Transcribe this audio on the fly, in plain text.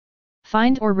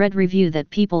Find or read review that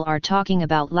people are talking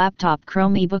about laptop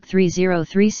Chromebook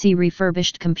 303C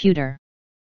refurbished computer.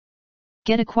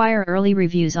 Acquire early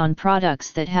reviews on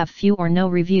products that have few or no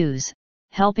reviews,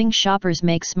 helping shoppers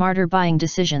make smarter buying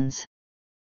decisions.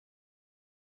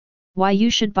 Why you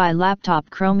should buy laptop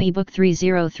Chromebook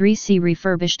 303C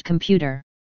refurbished computer.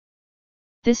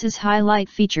 This is highlight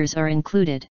features are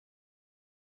included.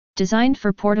 Designed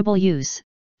for portable use,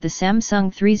 the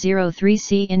Samsung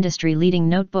 303C industry-leading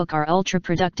notebook are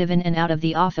ultra-productive in and out of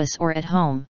the office or at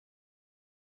home.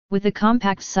 With a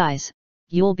compact size,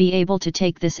 you'll be able to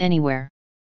take this anywhere.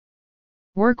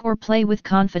 Work or play with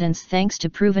confidence thanks to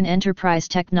proven enterprise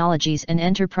technologies and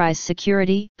enterprise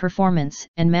security, performance,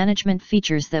 and management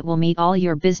features that will meet all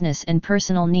your business and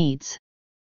personal needs.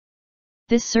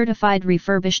 This certified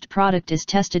refurbished product is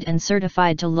tested and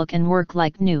certified to look and work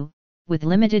like new, with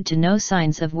limited to no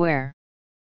signs of wear.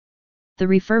 The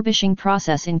refurbishing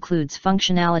process includes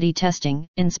functionality testing,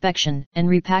 inspection, and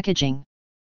repackaging.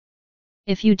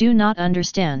 If you do not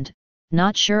understand,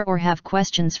 not sure or have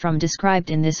questions from described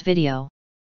in this video,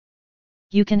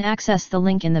 you can access the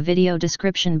link in the video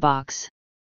description box.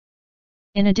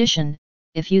 In addition,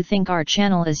 if you think our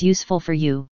channel is useful for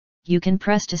you, you can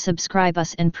press to subscribe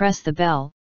us and press the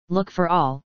bell, look for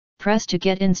all, press to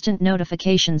get instant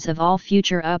notifications of all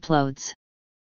future uploads.